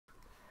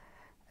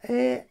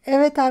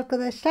Evet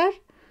arkadaşlar,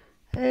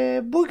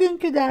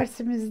 bugünkü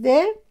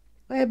dersimizde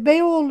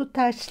Beyoğlu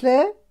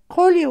taşlı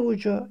kolye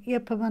ucu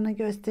yapımını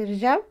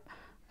göstereceğim.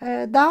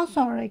 Daha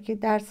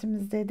sonraki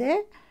dersimizde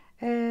de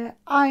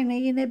aynı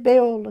yine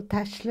Beyoğlu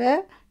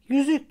taşlı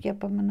yüzük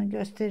yapımını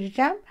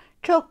göstereceğim.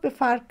 Çok bir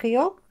farkı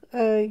yok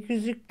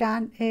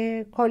yüzükten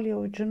kolye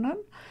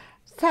ucunun.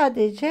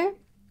 Sadece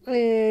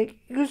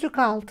yüzük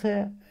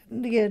altı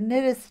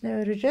neresini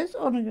öreceğiz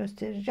onu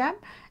göstereceğim.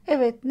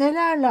 Evet,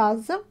 neler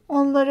lazım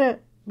onları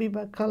bir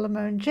bakalım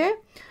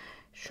önce.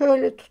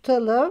 Şöyle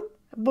tutalım.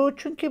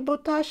 Çünkü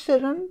bu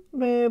taşların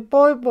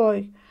boy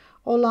boy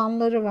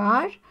olanları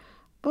var.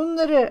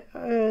 Bunları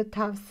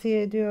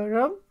tavsiye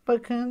ediyorum.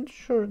 Bakın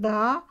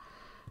şurada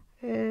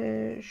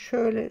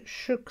şöyle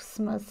şu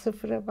kısma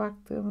sıfıra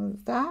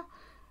baktığımızda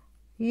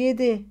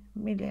 7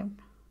 milim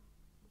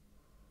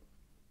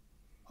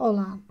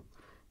olan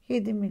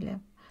 7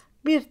 milim.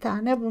 Bir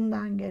tane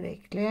bundan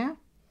gerekli.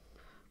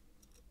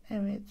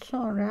 Evet,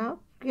 sonra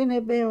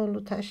yine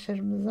Beyoğlu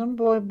taşlarımızın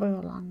boy boy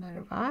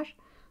olanları var.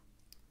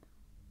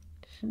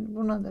 Şimdi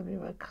buna da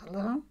bir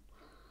bakalım.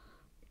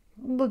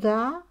 Bu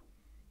da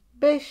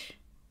 5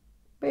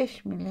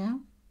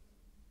 milim.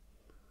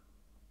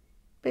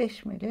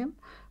 5 milim.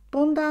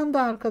 Bundan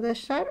da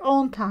arkadaşlar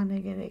 10 tane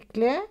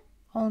gerekli.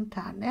 10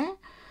 tane.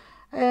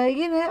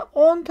 Yine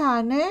 10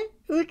 tane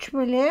 3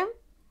 milim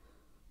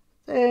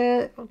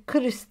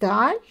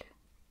kristal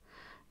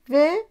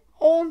ve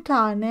 10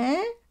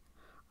 tane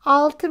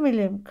 6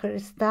 milim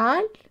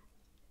kristal.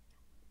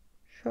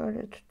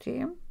 Şöyle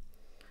tutayım.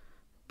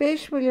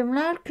 5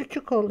 milimler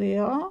küçük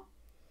oluyor.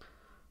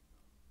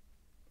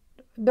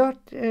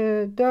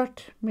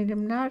 4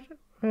 milimler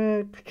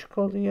küçük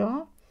oluyor.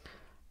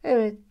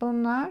 Evet,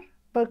 bunlar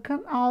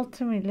bakın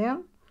 6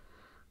 milim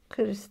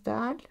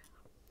kristal.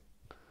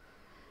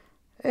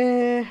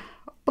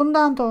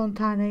 Bundan da 10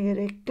 tane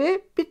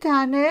gerekli. Bir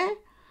tane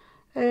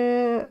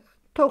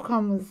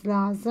tokamız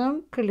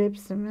lazım.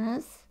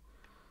 Klipsimiz.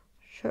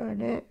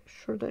 Şöyle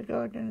şurada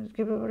gördüğünüz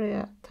gibi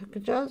buraya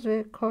takacağız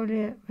ve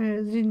kolye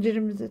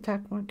zincirimizi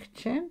takmak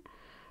için.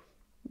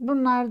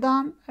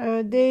 Bunlardan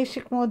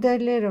değişik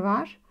modelleri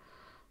var.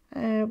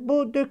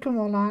 Bu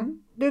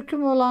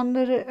döküm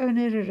olanları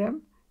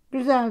öneririm.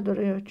 Güzel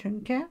duruyor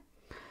çünkü.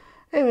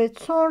 Evet,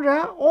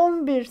 sonra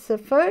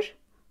 11.0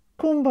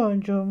 kum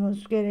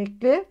boncuğumuz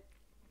gerekli.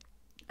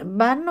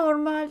 Ben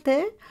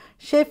normalde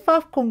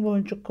şeffaf kum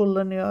boncuk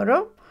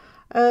kullanıyorum.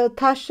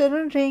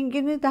 Taşların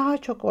rengini daha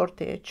çok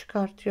ortaya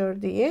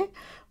çıkartıyor diye.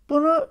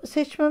 Bunu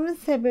seçmemin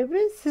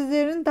sebebi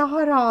sizlerin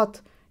daha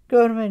rahat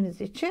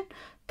görmeniz için.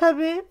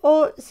 Tabii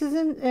o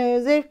sizin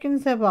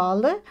zevkinize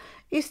bağlı.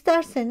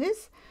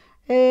 İsterseniz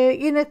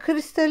yine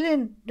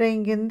kristalin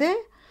renginde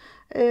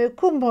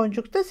kum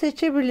boncuk da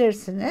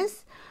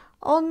seçebilirsiniz.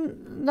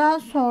 Ondan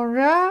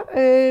sonra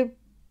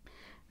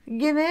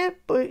yine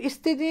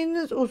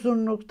istediğiniz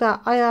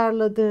uzunlukta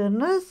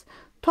ayarladığınız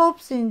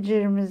top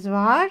zincirimiz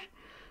var.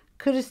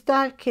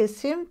 Kristal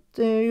kesim,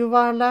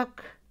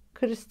 yuvarlak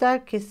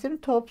kristal kesim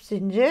top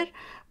zincir.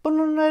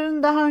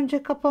 Bunların daha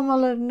önce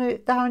kapamalarını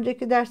daha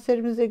önceki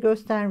derslerimizde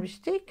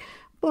göstermiştik.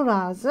 Bu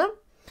lazım.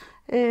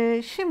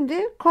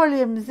 Şimdi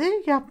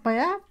kolyemizi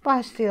yapmaya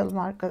başlayalım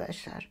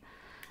arkadaşlar.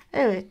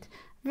 Evet,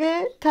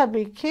 ve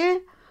tabii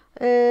ki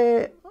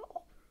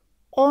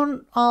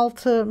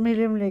 16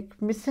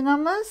 milimlik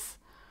misinamız,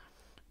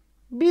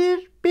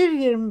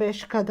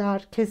 1,25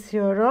 kadar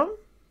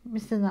kesiyorum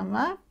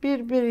misinamı.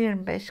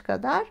 1,25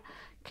 kadar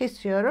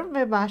kesiyorum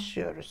ve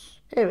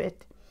başlıyoruz. Evet.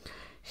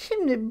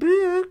 Şimdi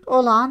büyük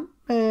olan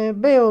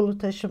Beyoğlu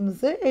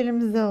taşımızı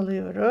elimize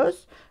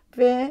alıyoruz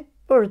ve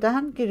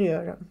buradan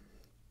giriyorum.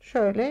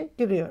 Şöyle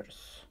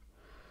giriyoruz.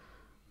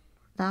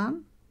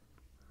 Buradan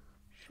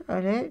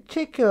şöyle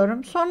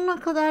çekiyorum. Sonuna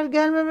kadar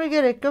gelmeme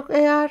gerek yok.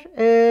 Eğer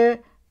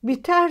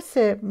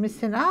biterse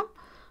misinam,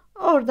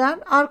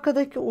 oradan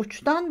arkadaki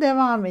uçtan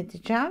devam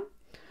edeceğim.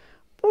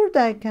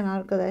 Buradayken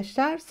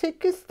arkadaşlar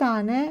 8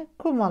 tane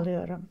kum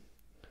alıyorum.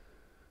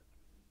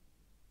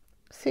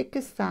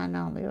 8 tane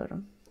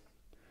alıyorum.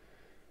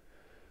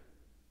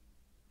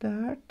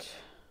 4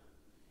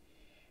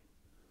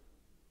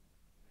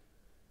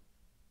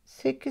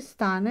 8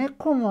 tane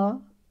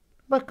kumu,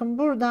 bakın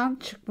buradan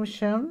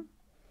çıkmışım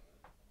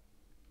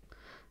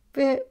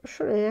ve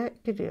şuraya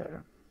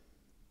giriyorum.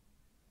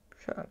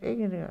 Şöyle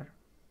giriyorum.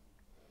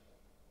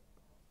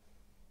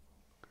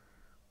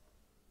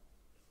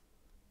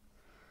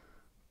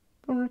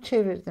 Bunu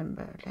çevirdim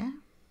böyle.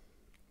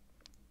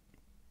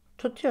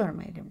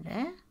 Tutuyorum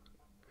elimle.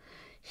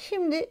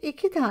 Şimdi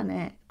 2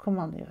 tane kum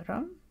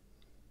alıyorum.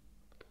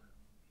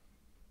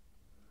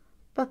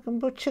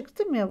 Bakın bu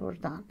çıktım ya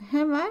buradan.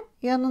 Hemen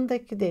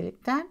yanındaki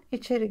delikten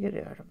içeri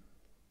giriyorum.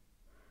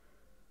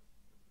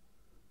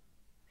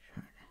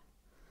 Şöyle.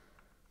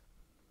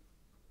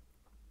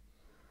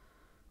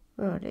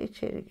 Böyle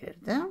içeri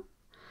girdim.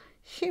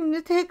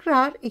 Şimdi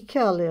tekrar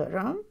 2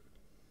 alıyorum.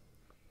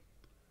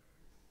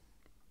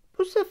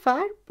 Bu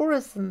sefer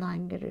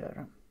burasından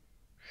giriyorum.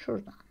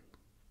 Şuradan.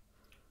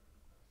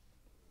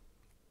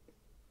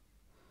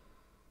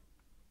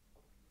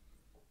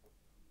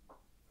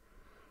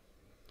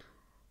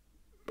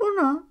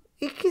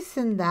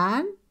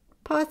 gerisinden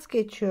pas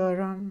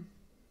geçiyorum.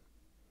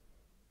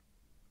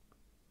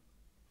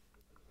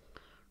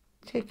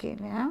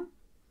 Çekelim.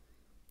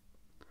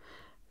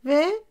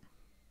 Ve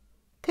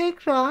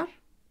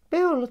tekrar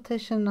Beyoğlu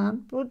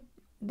taşının bu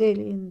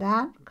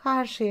deliğinden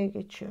karşıya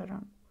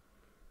geçiyorum.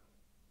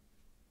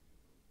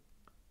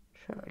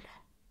 Şöyle.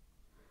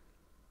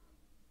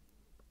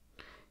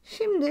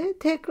 Şimdi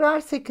tekrar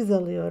 8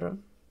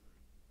 alıyorum.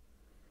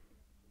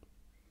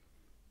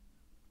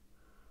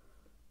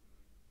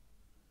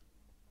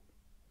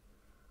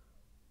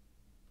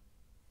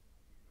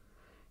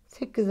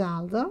 Sekiz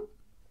aldım.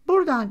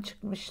 Buradan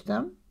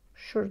çıkmıştım.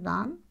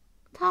 Şuradan.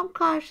 Tam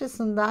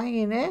karşısından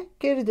yine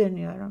geri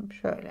dönüyorum.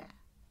 Şöyle.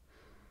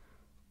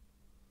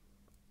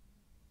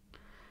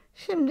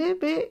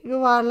 Şimdi bir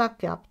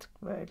yuvarlak yaptık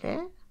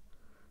böyle.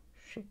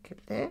 Şu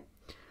şekilde.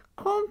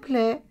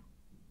 Komple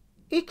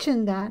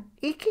içinden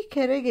 2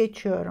 kere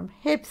geçiyorum.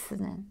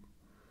 Hepsinin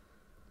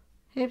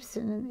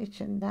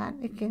içinden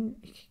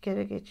iki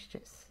kere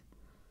geçeceğiz.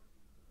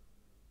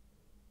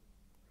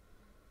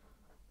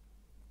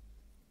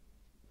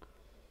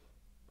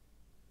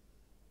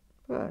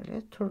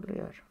 Böyle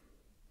turluyorum.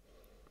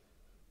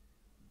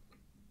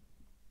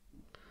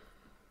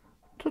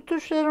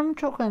 Tutuşlarım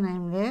çok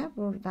önemli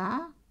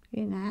burada.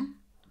 Yine.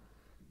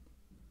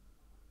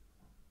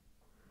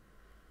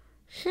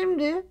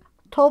 Şimdi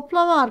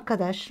toplam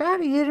arkadaşlar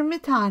 20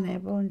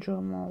 tane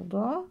boncuğum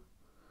oldu.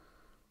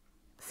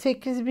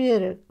 8 bir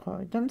yere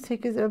koydum.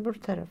 8 öbür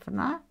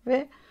tarafına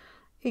ve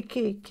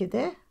 2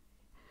 de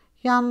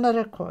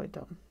yanlara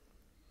koydum.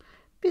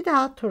 Bir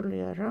daha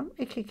turluyorum.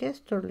 2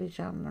 kez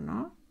turlayacağım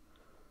bunu.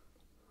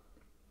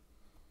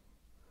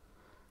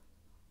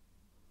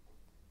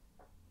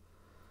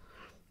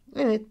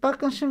 Evet,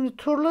 bakın şimdi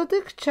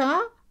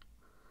turladıkça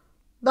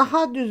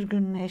daha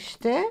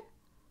düzgünleşti.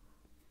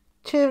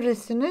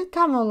 Çevresini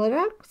tam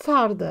olarak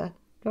sardı.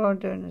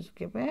 Gördüğünüz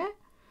gibi.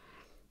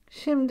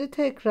 Şimdi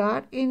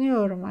tekrar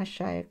iniyorum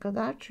aşağıya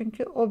kadar.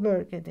 Çünkü o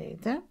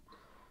bölgedeydim.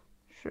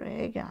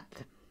 Şuraya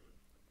geldim.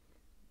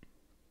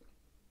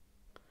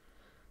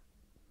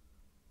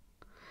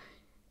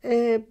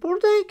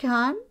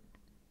 Buradayken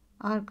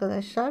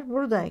arkadaşlar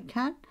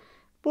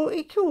bu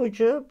iki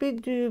ucu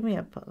bir düğüm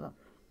yapalım.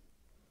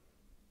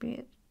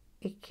 1,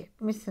 2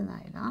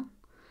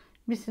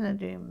 misina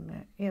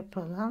düğümü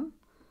yapalım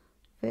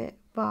ve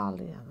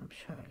bağlayalım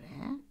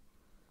şöyle.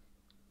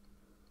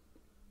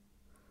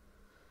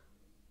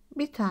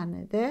 Bir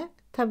tane de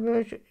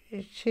tabii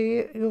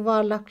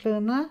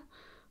yuvarlaklığını,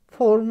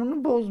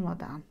 formunu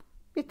bozmadan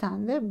bir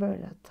tane de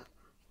böyle atalım.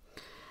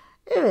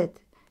 Evet,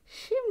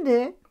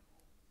 şimdi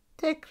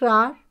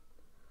tekrar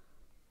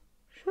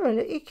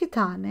şöyle 2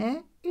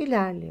 tane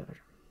ilerliyorum.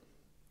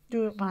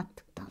 Düğüm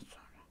attıktan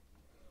sonra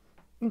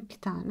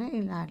 2 tane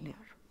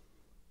ilerliyorum.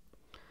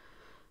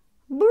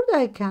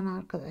 Buradayken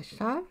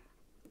arkadaşlar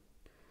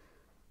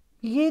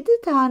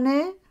 7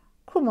 tane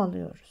kum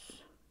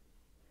alıyoruz.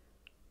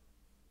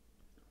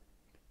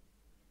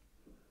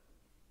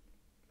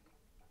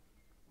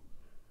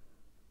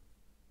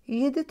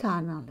 Yedi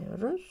tane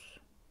alıyoruz.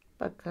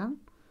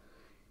 Bakın.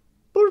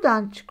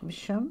 Buradan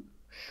çıkmışım.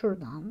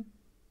 Şuradan.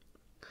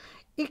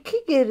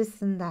 2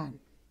 gerisinden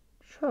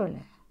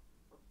şöyle.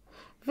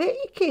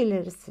 Ve 2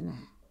 ilerisine.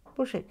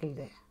 Bu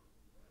şekilde.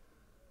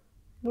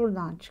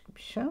 Buradan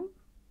çıkmışım.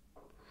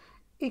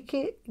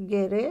 2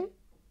 geri.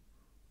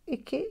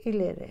 2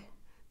 ileri.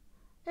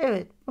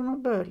 Evet.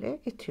 Bunu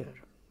böyle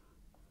itiyorum.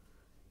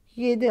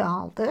 7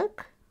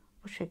 aldık.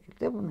 Bu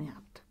şekilde bunu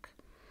yaptık.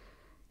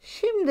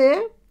 Şimdi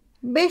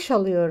 5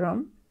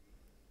 alıyorum.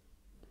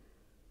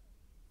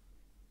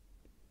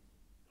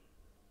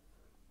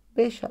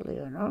 5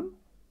 alıyorum.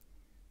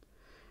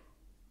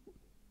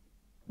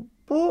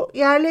 Bu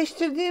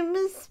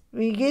yerleştirdiğimiz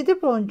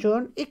 7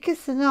 boncuğun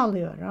ikisini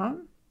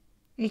alıyorum.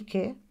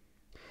 2.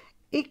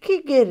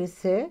 2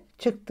 gerisi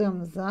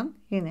çıktığımızın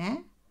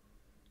yine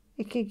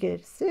 2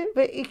 gerisi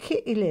ve 2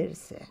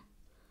 ilerisi.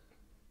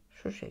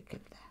 Şu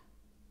şekilde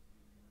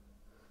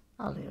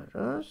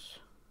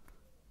alıyoruz.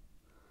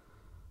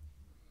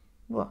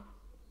 Bu.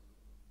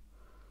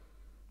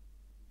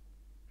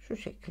 Şu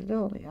şekilde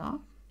oluyor.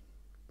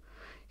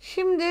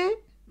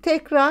 Şimdi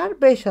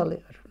tekrar 5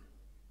 alıyorum.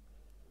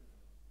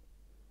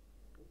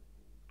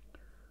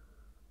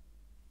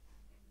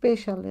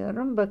 5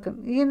 alıyorum.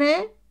 Bakın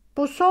yine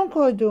bu son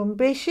koyduğum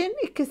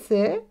 5'in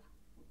ikisi,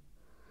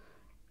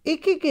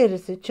 2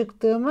 gerisi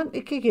çıktığımın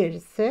 2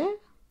 gerisi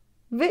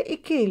ve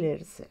 2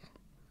 ilerisi.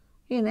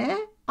 Yine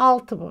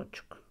 6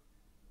 boncuk.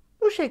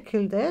 Bu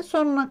şekilde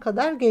sonuna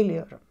kadar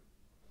geliyorum.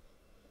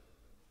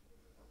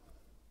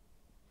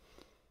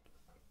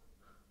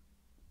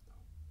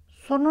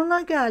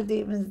 Sonuna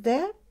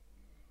geldiğimizde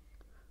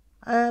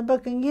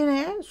bakın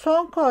yine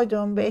son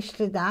koyduğum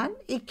beşliden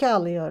 2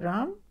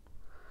 alıyorum.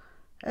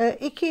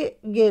 2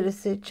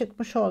 gerisi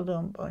çıkmış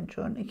olduğum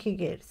boncuğun 2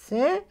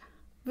 gerisi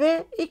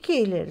ve 2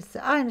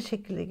 ilerisi aynı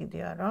şekilde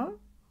gidiyorum.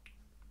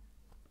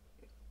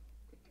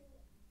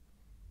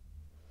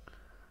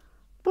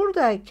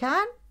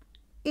 Buradayken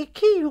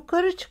 2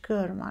 yukarı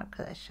çıkıyorum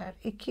arkadaşlar.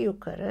 2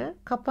 yukarı.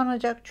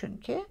 Kapanacak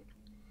çünkü.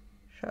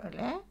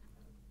 Şöyle.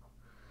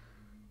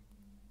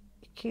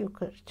 2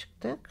 yukarı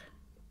çıktık.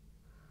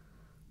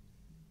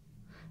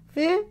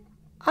 Ve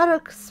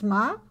ara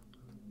kısma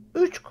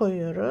 3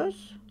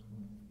 koyuyoruz.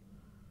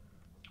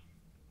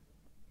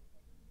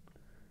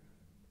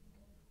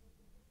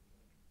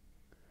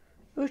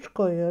 3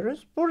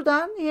 koyuyoruz.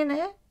 Buradan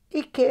yine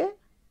 2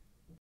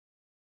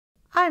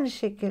 aynı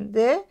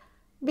şekilde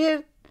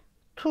bir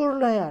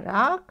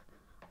turlayarak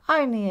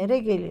aynı yere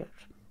geliyorum.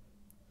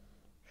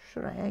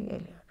 Şuraya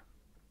geliyorum.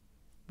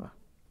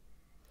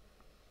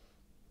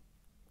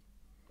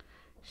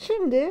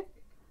 Şimdi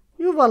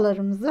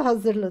yuvalarımızı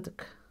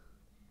hazırladık.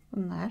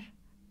 Bunlar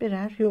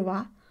birer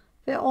yuva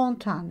ve 10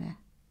 tane.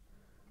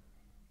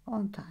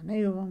 10 tane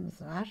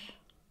yuvamız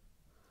var.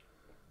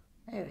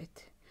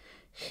 Evet.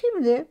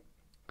 Şimdi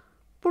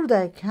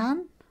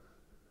buradayken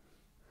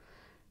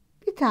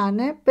bir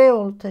tane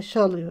Beyoğlu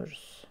taşı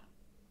alıyoruz.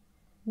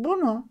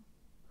 Bunu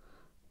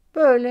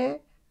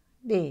böyle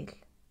değil.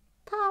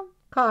 Tam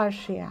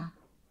karşıya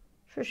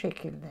şu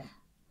şekilde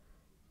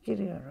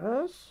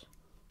giriyoruz.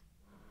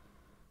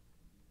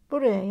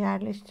 Buraya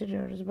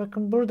yerleştiriyoruz.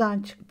 Bakın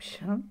buradan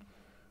çıkmışım.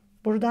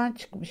 Buradan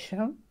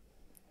çıkmışım.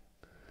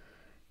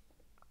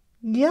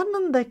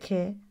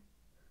 Yanındaki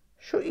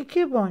şu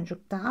 2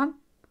 boncuktan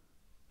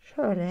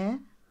şöyle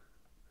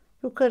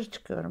yukarı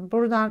çıkıyorum.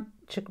 Buradan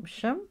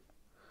çıkmışım.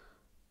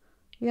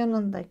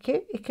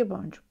 Yanındaki 2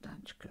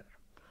 boncuktan çıkıyorum.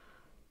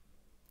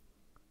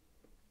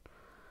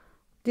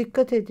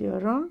 Dikkat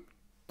ediyorum.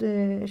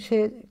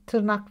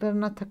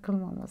 Tırnaklarına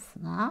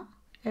takılmamasına.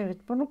 Evet,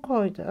 bunu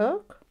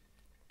koyduk.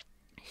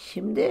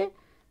 Şimdi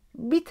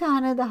bir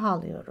tane daha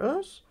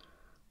alıyoruz.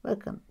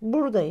 Bakın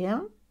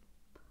buradayım.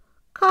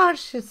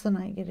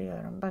 Karşısına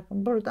giriyorum.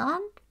 Bakın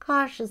buradan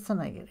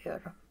karşısına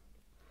giriyorum.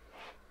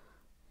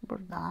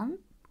 Buradan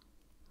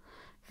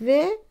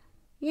ve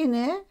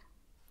yine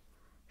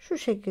şu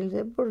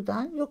şekilde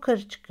buradan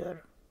yukarı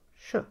çıkıyorum.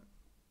 Şu.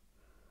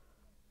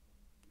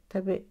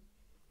 Tabi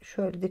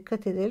şöyle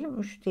dikkat edelim.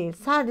 3 değil.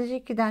 Sadece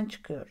 2'den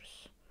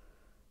çıkıyoruz.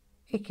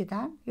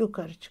 2'den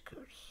yukarı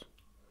çıkıyoruz.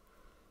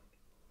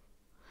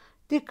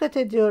 Dikkat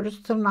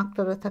ediyoruz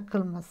tırnaklara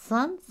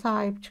takılmasın.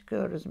 Sahip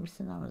çıkıyoruz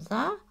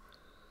misinamıza.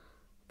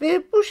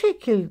 Ve bu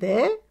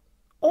şekilde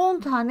 10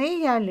 taneyi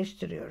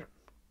yerleştiriyorum.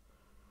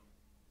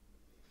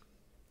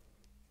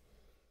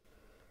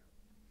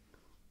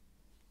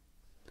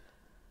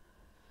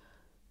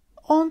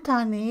 10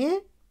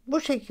 taneyi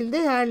bu şekilde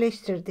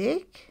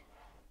yerleştirdik.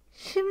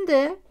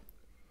 Şimdi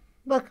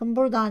bakın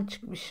buradan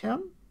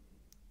çıkmışım.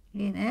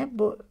 Yine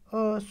bu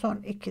son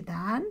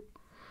 2'den.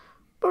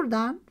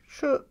 Buradan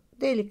şu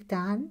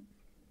delikten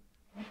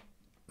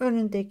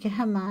önündeki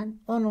hemen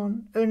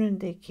onun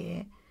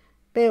önündeki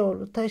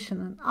Beyoğlu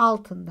taşının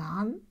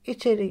altından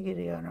içeri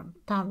giriyorum.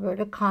 Tam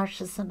böyle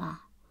karşısına.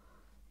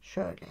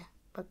 Şöyle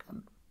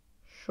bakın.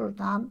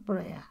 Şuradan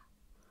buraya.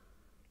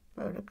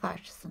 Böyle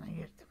karşısına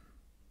girdim.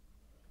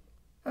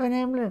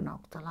 Önemli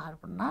noktalar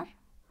bunlar.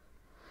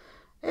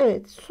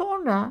 Evet,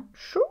 sonra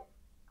şu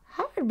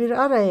her bir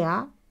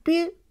araya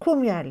bir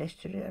kum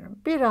yerleştiriyorum.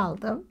 Bir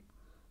aldım.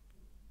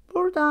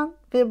 Buradan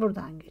ve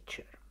buradan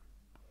geçiyorum.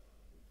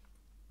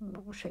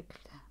 Bu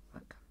şekilde.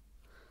 Bakın.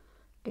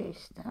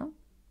 Geçtim.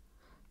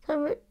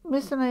 Tabii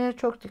misinaya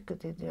çok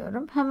dikkat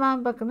ediyorum.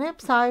 Hemen bakın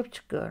hep sahip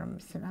çıkıyorum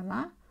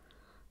misinama.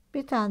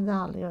 Bir tane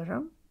daha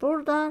alıyorum.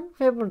 Buradan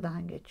ve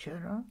buradan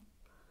geçiyorum.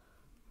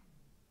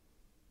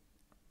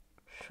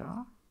 Şu.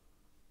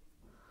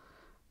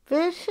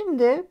 Ve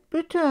şimdi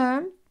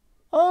bütün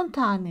 10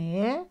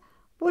 taneyi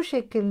bu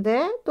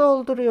şekilde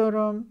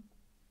dolduruyorum.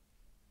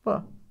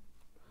 Bu.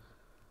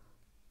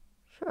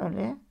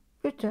 Şöyle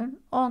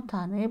bütün 10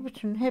 taneyi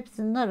bütün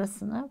hepsinin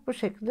arasını bu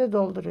şekilde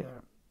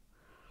dolduruyorum.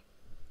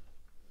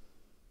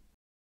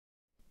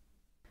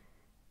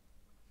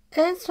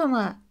 En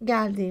sona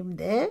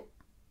geldiğimde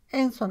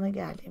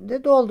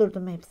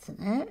doldurdum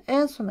hepsini.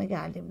 En sona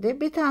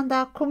geldiğimde bir tane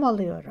daha kum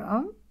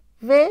alıyorum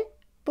ve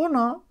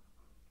bunu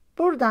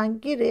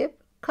buradan girip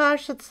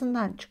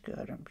karşısından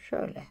çıkıyorum.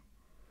 Şöyle.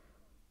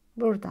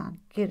 Buradan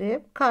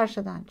girip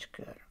karşıdan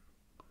çıkıyorum.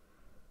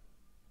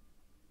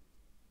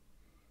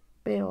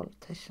 Beyoğlu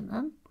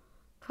taşının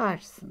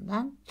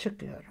karşısından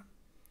çıkıyorum.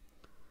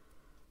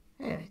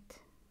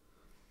 Evet.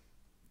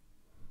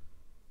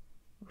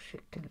 Bu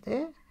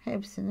şekilde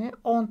hepsini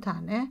 10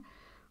 tane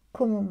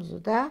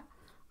kumumuzu da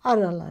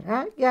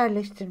aralara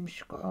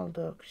yerleştirmiş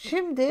olduk.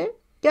 Şimdi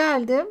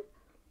geldim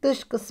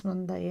dış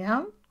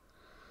kısmındayım.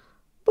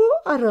 Bu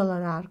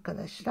aralara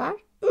arkadaşlar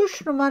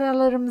 3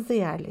 numaralarımızı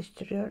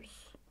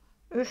yerleştiriyoruz.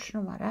 3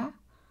 numara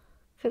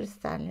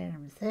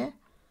kristallerimizi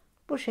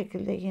bu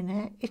şekilde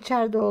yine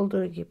içeride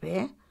olduğu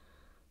gibi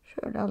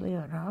şöyle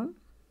alıyorum.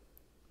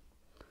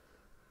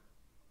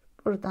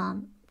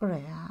 Buradan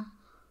buraya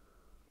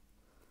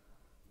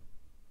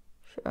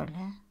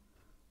şöyle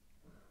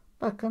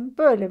bakın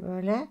böyle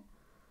böyle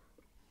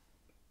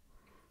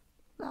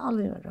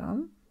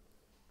alıyorum.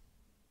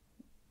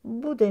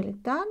 Bu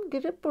delikten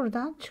girip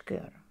buradan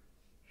çıkıyorum.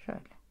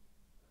 Şöyle.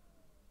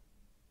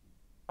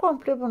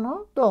 komple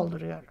bunu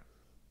dolduruyorum.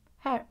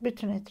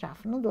 Bütün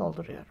etrafını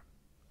dolduruyorum.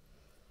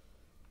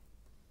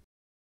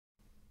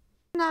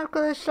 Şimdi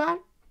arkadaşlar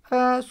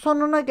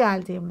sonuna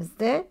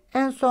geldiğimizde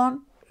en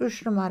son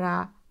 3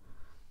 numara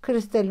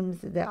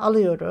kristalimizi de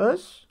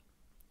alıyoruz.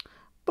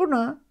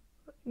 Bunu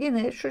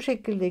yine şu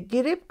şekilde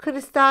girip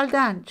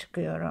kristalden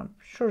çıkıyorum.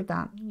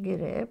 Şuradan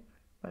girip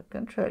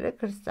bakın şöyle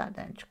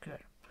kristalden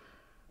çıkıyorum.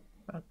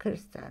 Bak,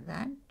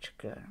 kristalden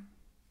çıkıyorum.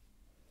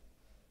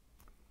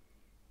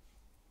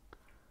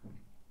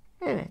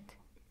 Evet.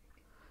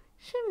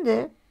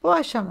 Şimdi bu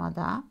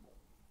aşamada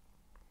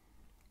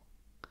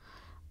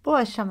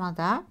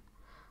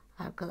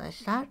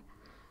arkadaşlar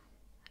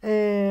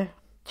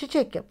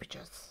çiçek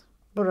yapacağız.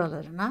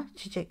 Buralarına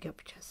çiçek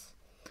yapacağız.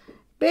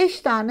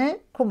 5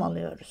 tane kum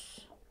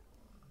alıyoruz.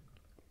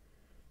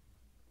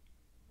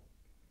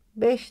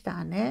 5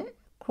 tane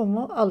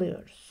kumu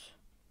alıyoruz.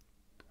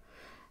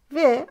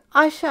 Ve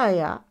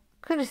aşağıya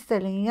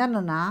kristalin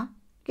yanına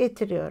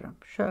getiriyorum.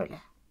 Şöyle.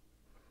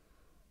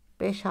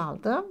 5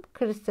 aldım.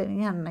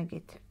 Kristalin yanına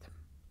getirdim.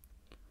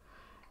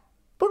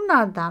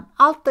 Bunlardan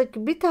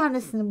alttaki bir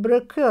tanesini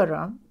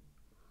bırakıyorum.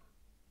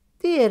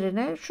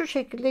 Diğerine şu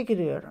şekilde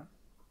giriyorum.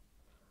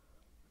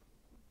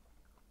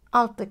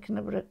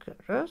 Alttakini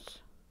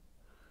bırakıyoruz.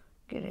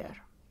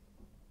 Giriyorum.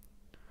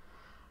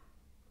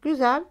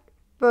 Güzel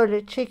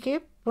böyle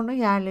çekip bunu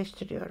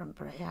yerleştiriyorum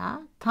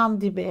buraya.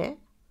 Tam dibe.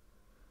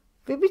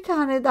 Ve bir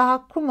tane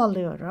daha kum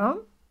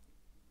alıyorum.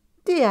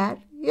 Diğer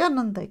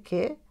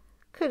yanındaki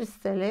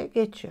kristale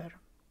geçiyorum.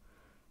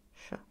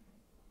 Şu.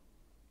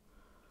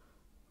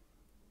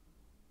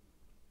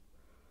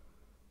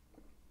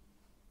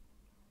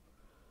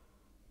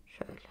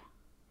 Şöyle.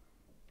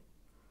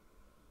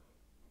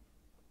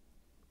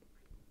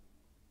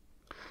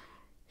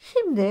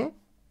 Şimdi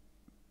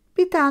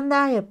bir tane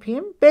daha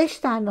yapayım. 5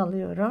 tane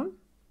alıyorum.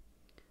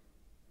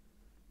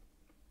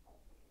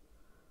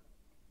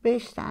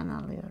 5 tane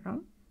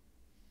alıyorum.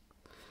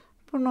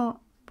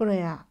 Bunu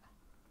buraya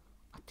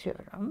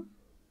atıyorum.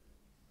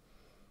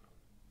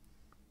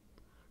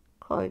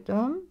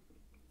 Koydum.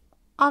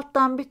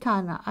 Alttan bir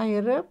tane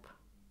ayırıp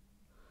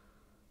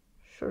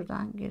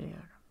şuradan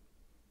giriyorum.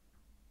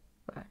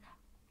 Böyle.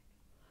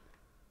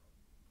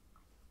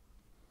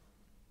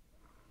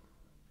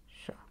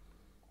 Şu.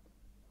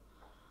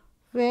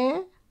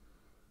 Ve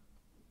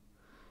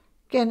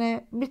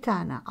gene bir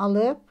tane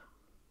alıp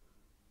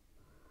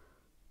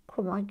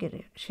kuma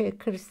giriyor.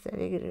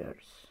 Kristale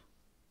giriyoruz.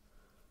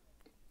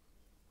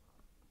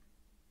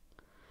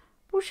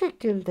 Bu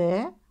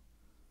şekilde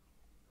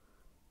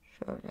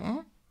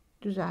şöyle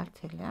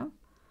düzeltelim.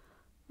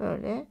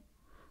 Böyle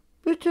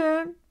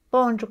bütün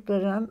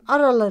boncukların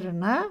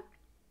aralarını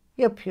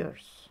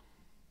yapıyoruz.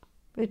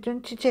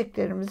 Bütün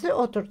çiçeklerimizi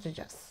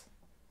oturtacağız.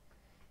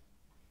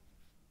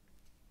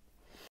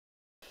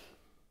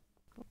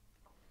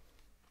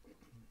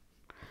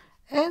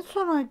 En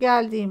sona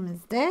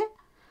geldiğimizde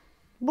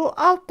bu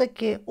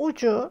alttaki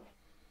ucu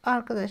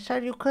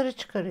arkadaşlar yukarı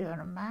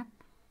çıkarıyorum ben.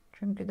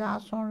 Çünkü daha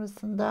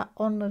sonrasında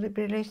onları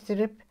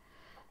birleştirip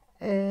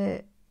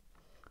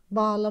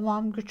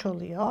bağlamam güç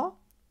oluyor.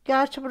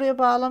 Gerçi buraya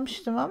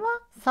bağlamıştım ama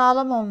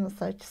sağlam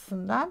olması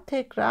açısından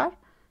tekrar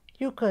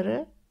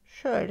yukarı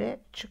şöyle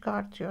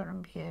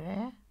çıkartıyorum bir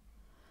yere.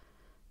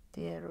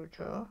 Diğer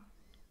ucu.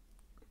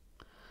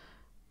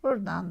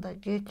 Buradan da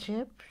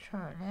geçip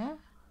şöyle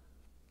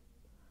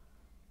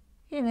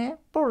yine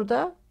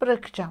burada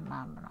bırakacağım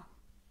ben bunu.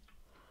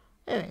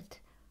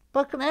 Evet.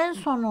 Bakın en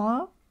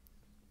sonu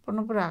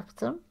bunu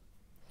bıraktım.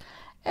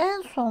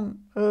 En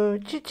son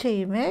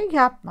çiçeğimi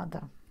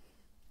yapmadım.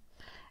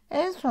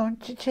 En son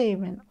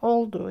çiçeğimin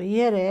olduğu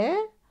yere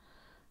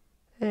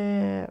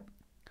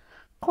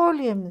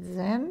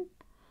kolyemizin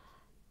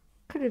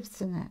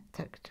klipsini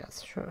takacağız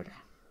şöyle.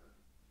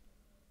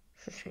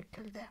 Şu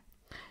şekilde.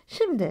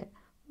 Şimdi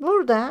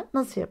burada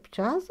nasıl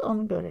yapacağız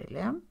onu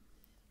görelim.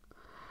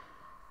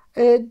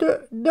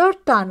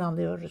 4 tane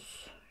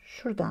alıyoruz.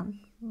 Şuradan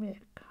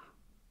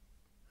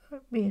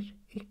 1,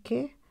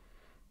 2,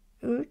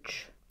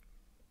 3.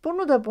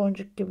 Bunu da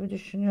boncuk gibi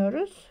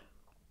düşünüyoruz.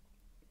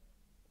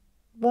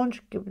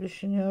 Boncuk gibi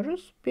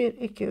düşünüyoruz. 1,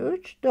 2,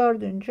 3,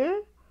 4.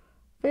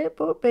 Ve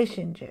bu 5.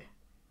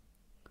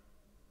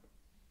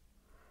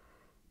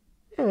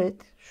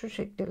 Evet, şu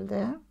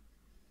şekilde.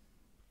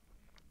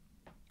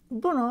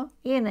 Bunu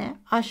yine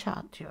aşağı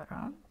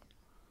atıyorum.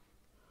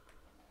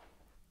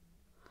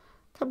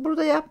 Tabi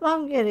burada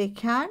yapmam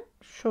gereken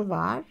şu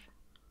var.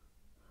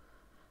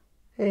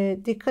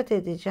 Dikkat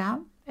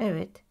edeceğim.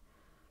 Evet.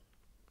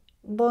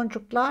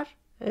 Boncuklar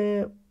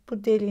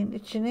bu deliğin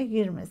içine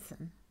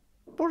girmesin.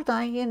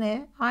 Buradan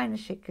yine aynı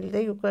şekilde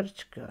yukarı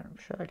çıkıyorum.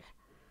 Şöyle.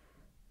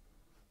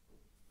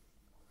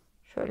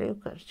 Şöyle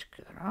yukarı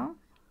çıkıyorum.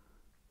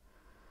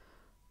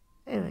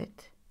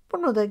 Evet.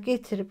 Bunu da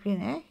getirip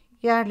yine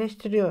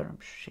yerleştiriyorum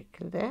şu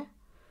şekilde.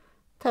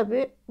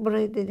 Tabi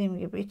burayı dediğim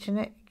gibi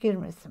içine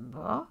girmesin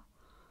bu.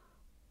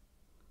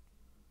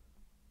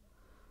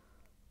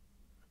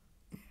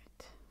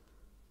 Evet.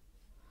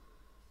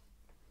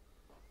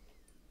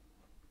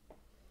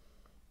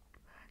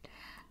 Böyle.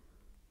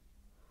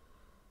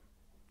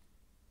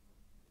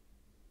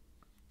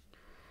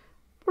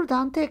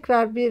 Buradan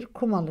tekrar bir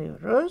kum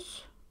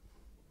alıyoruz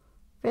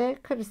ve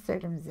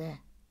kristalimize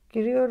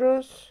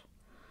giriyoruz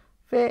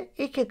ve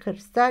 2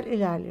 kristal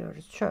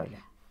ilerliyoruz. Şöyle.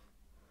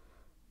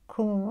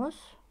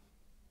 Kumumuz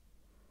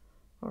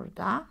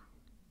burada.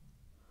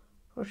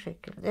 Bu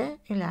şekilde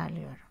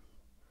ilerliyorum.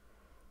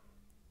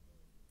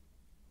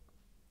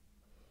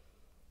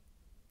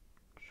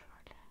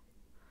 Şöyle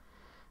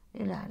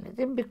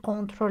ilerledim. Bir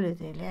kontrol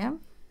edelim.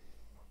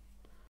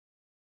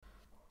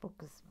 Bu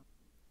kısmı.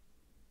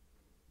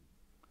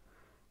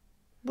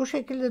 Bu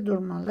şekilde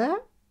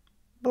durmalı.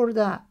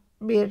 Burada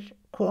bir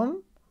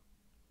kum.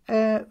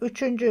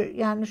 Üçüncü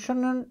yani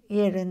şunun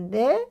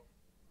yerinde,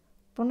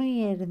 bunun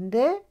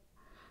yerinde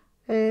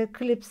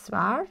klips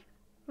var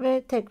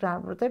ve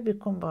tekrar burada bir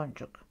kum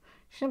boncuk.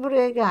 Şimdi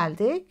buraya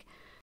geldik.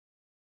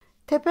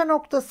 Tepe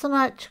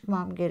noktasına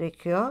çıkmam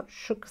gerekiyor.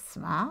 Şu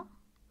kısma.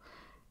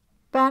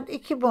 Ben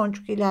 2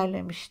 boncuk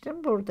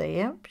ilerlemiştim.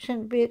 Buradayım.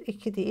 Şimdi 1,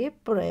 2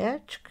 deyip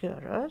buraya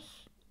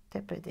çıkıyoruz.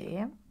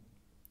 Tepedeyim.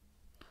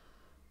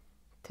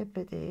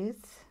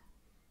 Tepedeyiz.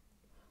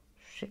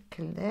 Şu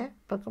şekilde.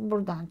 Bakın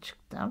buradan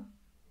çıktım.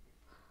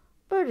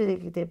 Böyle de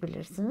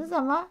gidebilirsiniz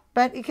ama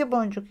ben 2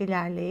 boncuk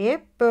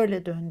ilerleyip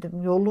böyle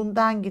döndüm.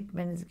 Yolundan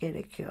gitmeniz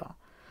gerekiyor.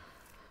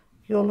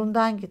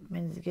 Yolundan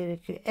gitmeniz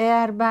gerekiyor.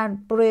 Eğer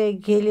ben buraya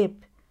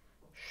gelip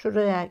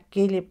şuraya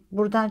gelip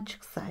buradan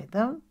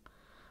çıksaydım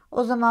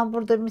o zaman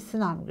burada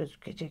misinam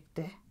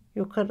gözükecekti.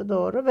 Yukarı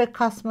doğru ve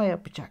kasma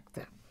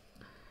yapacaktı.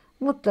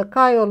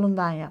 Mutlaka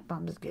yolundan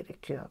yapmamız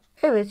gerekiyor.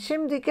 Evet,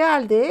 şimdi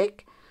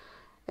geldik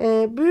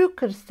büyük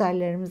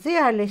kristallerimizi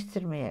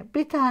yerleştirmeye.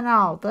 Bir tane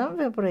aldım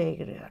ve buraya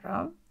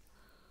giriyorum.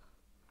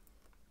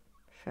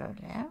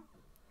 Şöyle.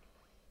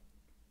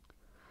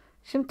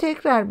 Şimdi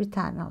tekrar bir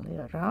tane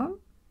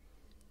alıyorum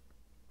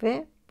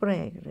ve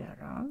buraya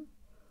giriyorum.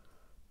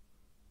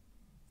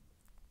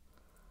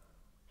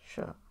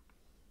 Şu.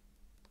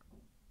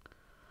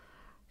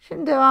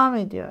 Şimdi devam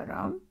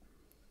ediyorum.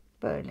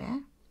 Böyle.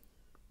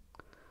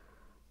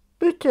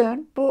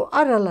 Bütün bu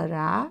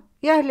aralara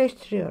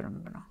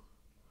yerleştiriyorum bunu.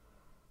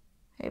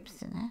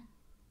 Hepsini.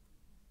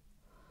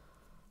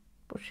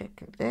 Bu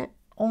şekilde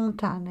 10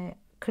 tane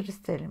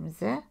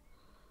kristalimizi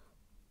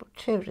bu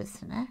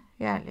çevresine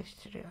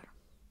yerleştiriyorum.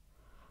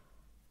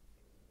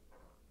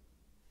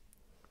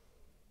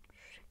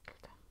 Şu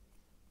şekilde.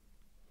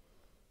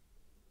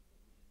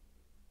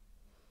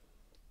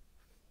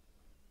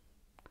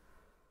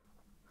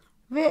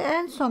 Ve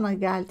en sona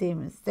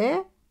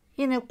geldiğimizde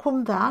yine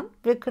kumdan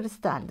ve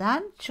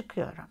kristalden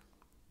çıkıyorum.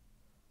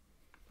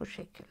 Bu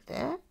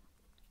şekilde.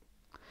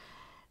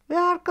 Ve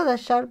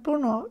arkadaşlar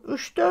bunu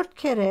 3-4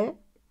 kere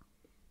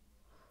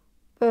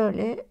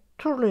böyle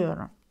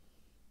turluyorum.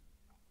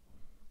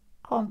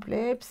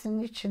 Komple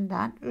hepsinin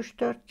içinden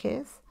 3-4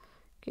 kez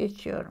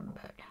geçiyorum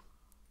böyle.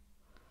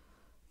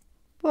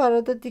 Bu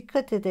arada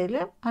dikkat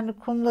edelim. Hani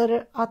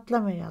kumları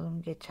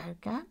atlamayalım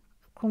geçerken.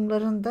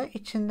 Kumların da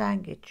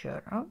içinden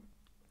geçiyorum.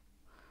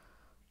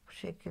 Bu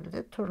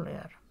şekilde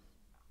turluyorum.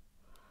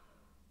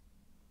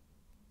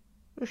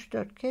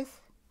 3-4 kez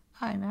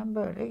aynen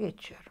böyle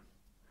geçiyorum.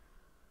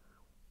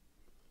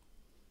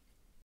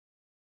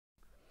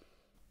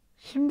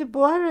 Şimdi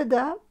bu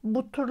arada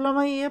bu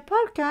turlamayı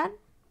yaparken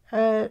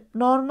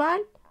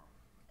normal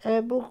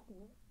bu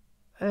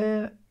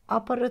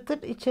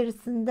aparatın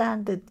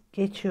içerisinden de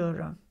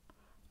geçiyorum.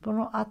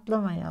 Bunu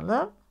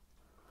atlamayalım.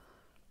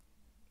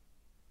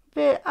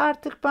 Ve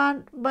artık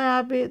ben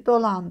bayağı bir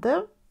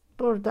dolandım.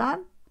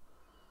 Buradan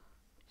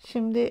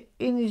şimdi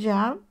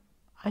ineceğim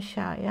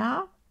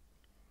aşağıya.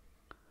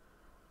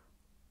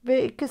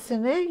 Ve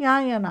ikisini yan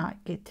yana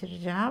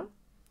getireceğim.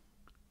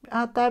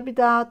 Hatta bir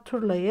daha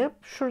turlayıp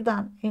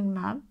şuradan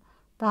inmem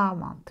daha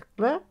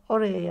mantıklı.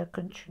 Oraya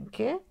yakın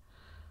çünkü.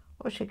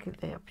 O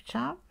şekilde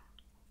yapacağım.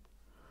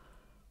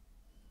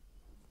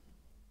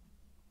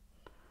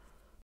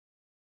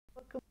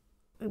 Bakın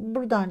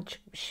buradan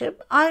çıkmışım.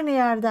 Aynı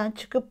yerden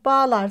çıkıp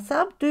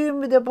bağlarsam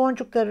düğümü de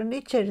boncukların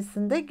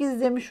içerisinde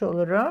gizlemiş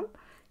olurum.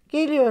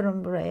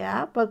 Geliyorum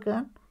buraya.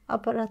 Bakın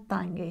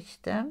aparattan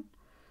geçtim.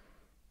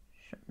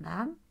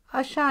 Şundan.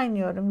 Aşağı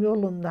iniyorum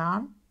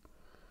yolundan.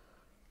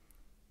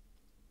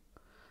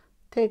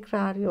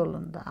 Tekrar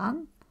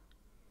yolundan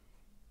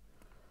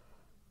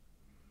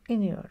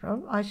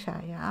iniyorum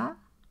aşağıya.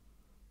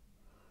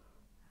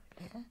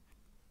 Böyle.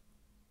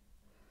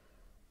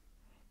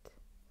 Evet.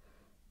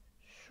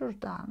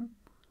 Şuradan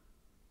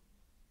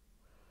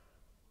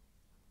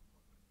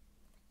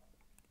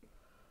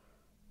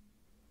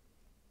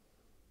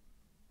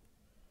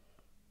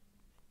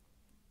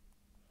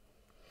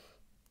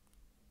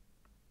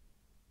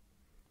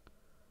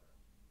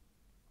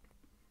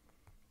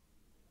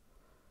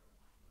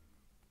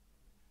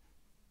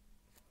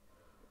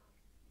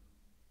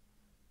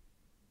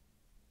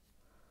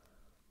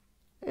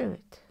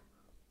evet.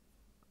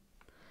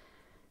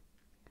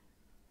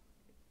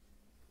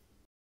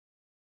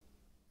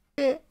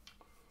 Ve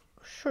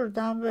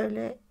şuradan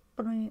böyle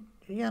bunun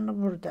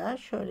yanı burada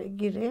şöyle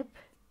girip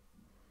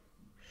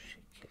şu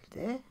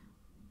şekilde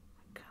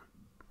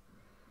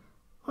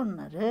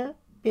bunları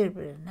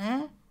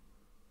birbirine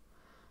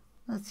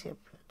Nasıl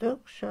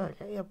yapıyorduk?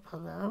 Şöyle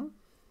yapalım.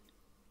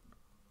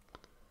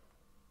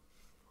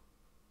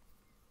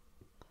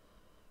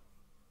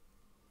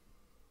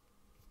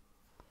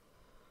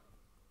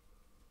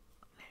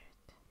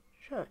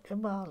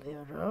 Şöyle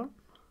bağlıyorum.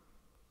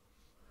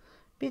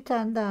 Bir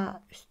tane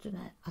daha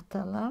üstüne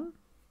atalım.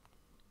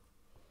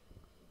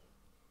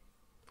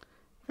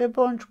 Ve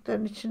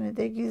boncukların içine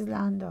de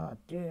gizlendi o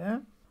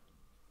düğüm.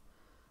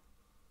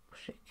 Bu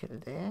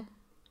şekilde.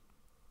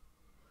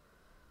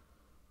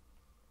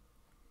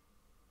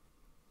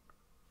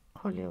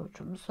 Kolye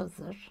ucumuz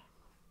hazır.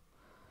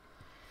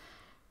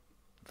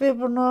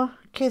 Ve bunu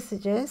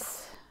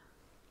keseceğiz.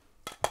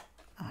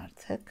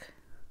 Artık.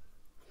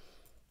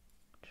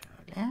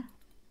 Şöyle.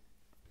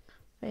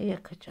 Ve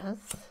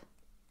yakacağız.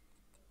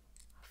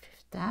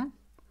 Hafiften.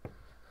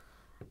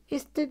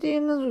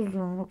 İstediğiniz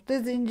uzunlukta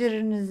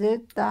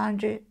zincirinizi daha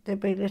önce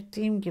de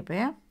belirttiğim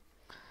gibi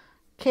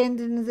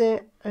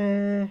kendinize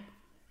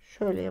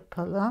şöyle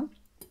yapalım.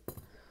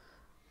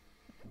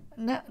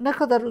 Ne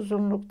kadar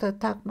uzunlukta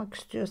takmak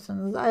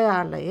istiyorsanız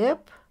ayarlayıp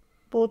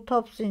bu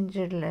top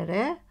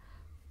zincirlere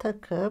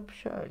takıp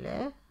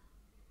şöyle,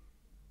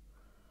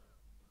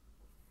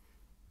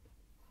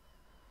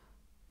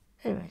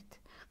 evet,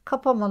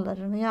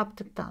 kapamalarını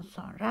yaptıktan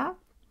sonra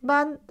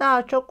ben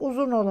daha çok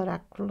uzun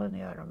olarak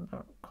kullanıyorum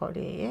bu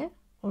kolyeyi.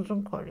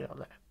 Uzun kolye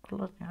olarak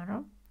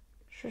kullanıyorum.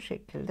 Şu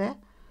şekilde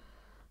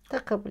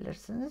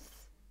takabilirsiniz.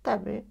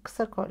 Tabii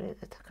kısa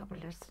kolye de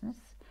takabilirsiniz.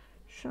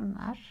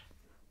 Şunlar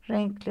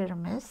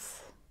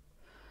renklerimiz.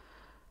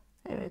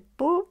 Evet,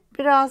 bu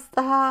biraz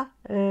daha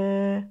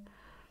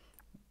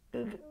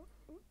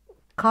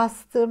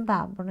kastım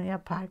ben bunu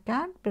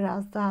yaparken.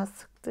 Biraz daha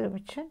sıktığım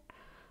için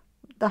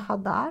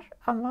daha dar,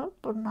 ama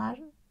bunlar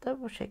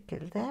da bu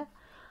şekilde.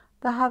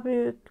 Daha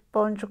büyük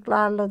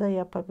boncuklarla da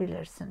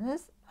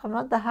yapabilirsiniz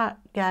ama daha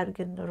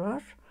gergin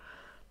durur.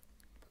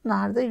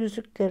 Bunlar da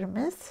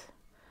yüzüklerimiz.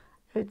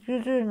 Evet,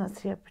 yüzüğü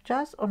nasıl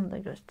yapacağız onu da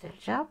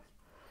göstereceğim.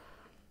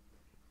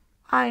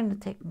 Aynı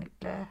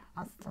teknikle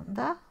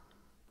aslında.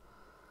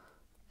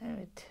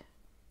 Evet,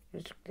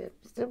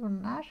 yüzüklerimiz de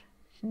bunlar.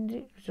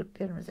 Şimdi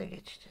yüzüklerimize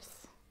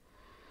geçeceğiz.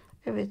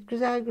 Evet,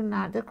 güzel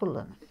günlerde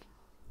kullanın.